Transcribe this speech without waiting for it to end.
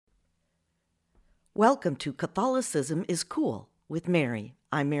Welcome to Catholicism is Cool with Mary.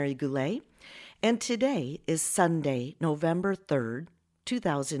 I'm Mary Goulet, and today is Sunday, November 3rd,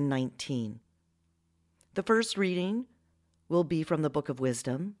 2019. The first reading will be from the Book of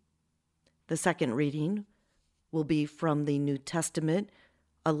Wisdom. The second reading will be from the New Testament,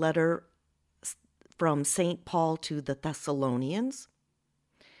 a letter from St. Paul to the Thessalonians,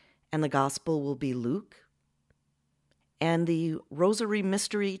 and the Gospel will be Luke. And the Rosary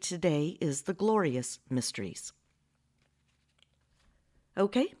Mystery today is the Glorious Mysteries.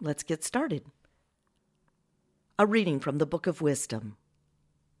 Okay, let's get started. A reading from the Book of Wisdom.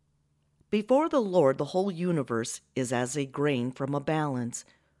 Before the Lord, the whole universe is as a grain from a balance,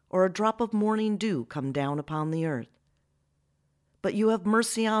 or a drop of morning dew come down upon the earth. But you have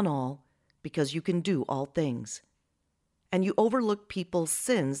mercy on all, because you can do all things, and you overlook people's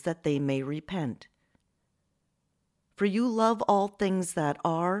sins that they may repent. For you love all things that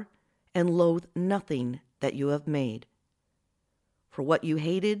are, and loathe nothing that you have made. For what you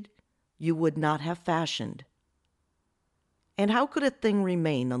hated, you would not have fashioned. And how could a thing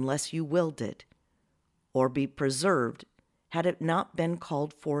remain unless you willed it, or be preserved, had it not been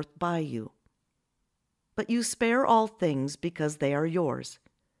called forth by you? But you spare all things because they are yours,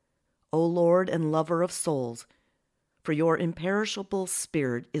 O Lord and lover of souls, for your imperishable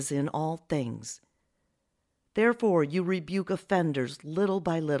spirit is in all things. Therefore you rebuke offenders little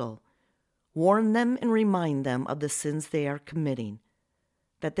by little, warn them and remind them of the sins they are committing,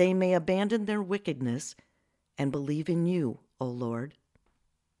 that they may abandon their wickedness and believe in you, O Lord.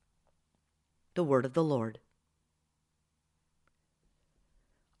 The Word of the Lord.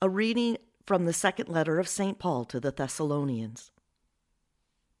 A reading from the second letter of St. Paul to the Thessalonians.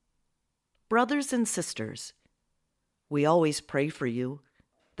 Brothers and sisters, we always pray for you,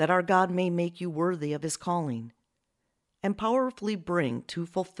 that our God may make you worthy of his calling, and powerfully bring to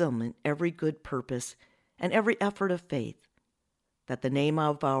fulfillment every good purpose and every effort of faith, that the name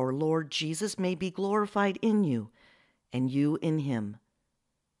of our Lord Jesus may be glorified in you, and you in him,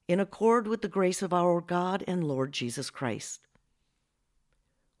 in accord with the grace of our God and Lord Jesus Christ.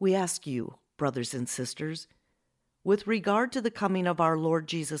 We ask you, brothers and sisters, with regard to the coming of our Lord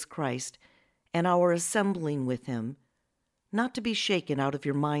Jesus Christ and our assembling with him, not to be shaken out of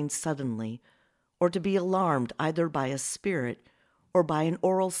your minds suddenly, or to be alarmed either by a spirit or by an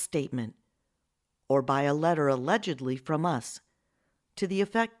oral statement, or by a letter allegedly from us, to the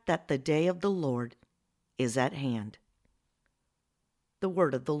effect that the day of the Lord is at hand. The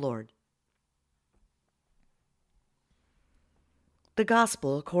Word of the Lord. The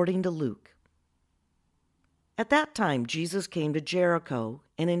Gospel according to Luke. At that time Jesus came to Jericho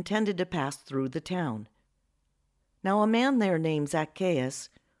and intended to pass through the town. Now a man there named Zacchaeus,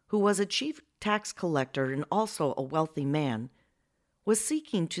 who was a chief tax collector and also a wealthy man, was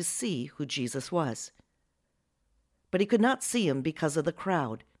seeking to see who Jesus was. But he could not see him because of the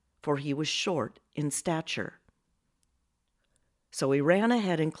crowd, for he was short in stature. So he ran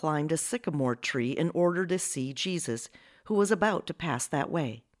ahead and climbed a sycamore tree in order to see Jesus, who was about to pass that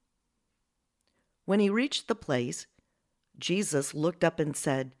way. When he reached the place, Jesus looked up and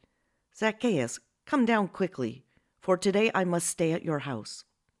said, "Zacchaeus, come down quickly, for today I must stay at your house."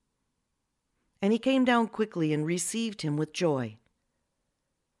 And he came down quickly and received him with joy.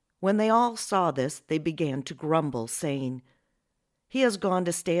 When they all saw this, they began to grumble, saying, "He has gone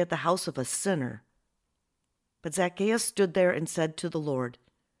to stay at the house of a sinner." But Zacchaeus stood there and said to the Lord,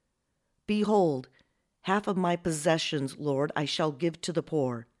 "Behold, half of my possessions, Lord, I shall give to the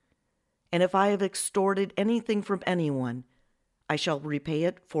poor. And if I have extorted anything from anyone, I shall repay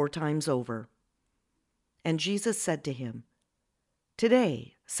it 4 times over." And Jesus said to him,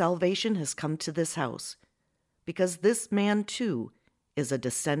 "Today salvation has come to this house, because this man too is a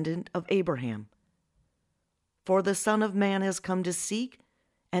descendant of Abraham. For the Son of Man has come to seek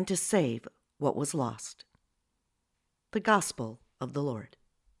and to save what was lost." The Gospel of the Lord.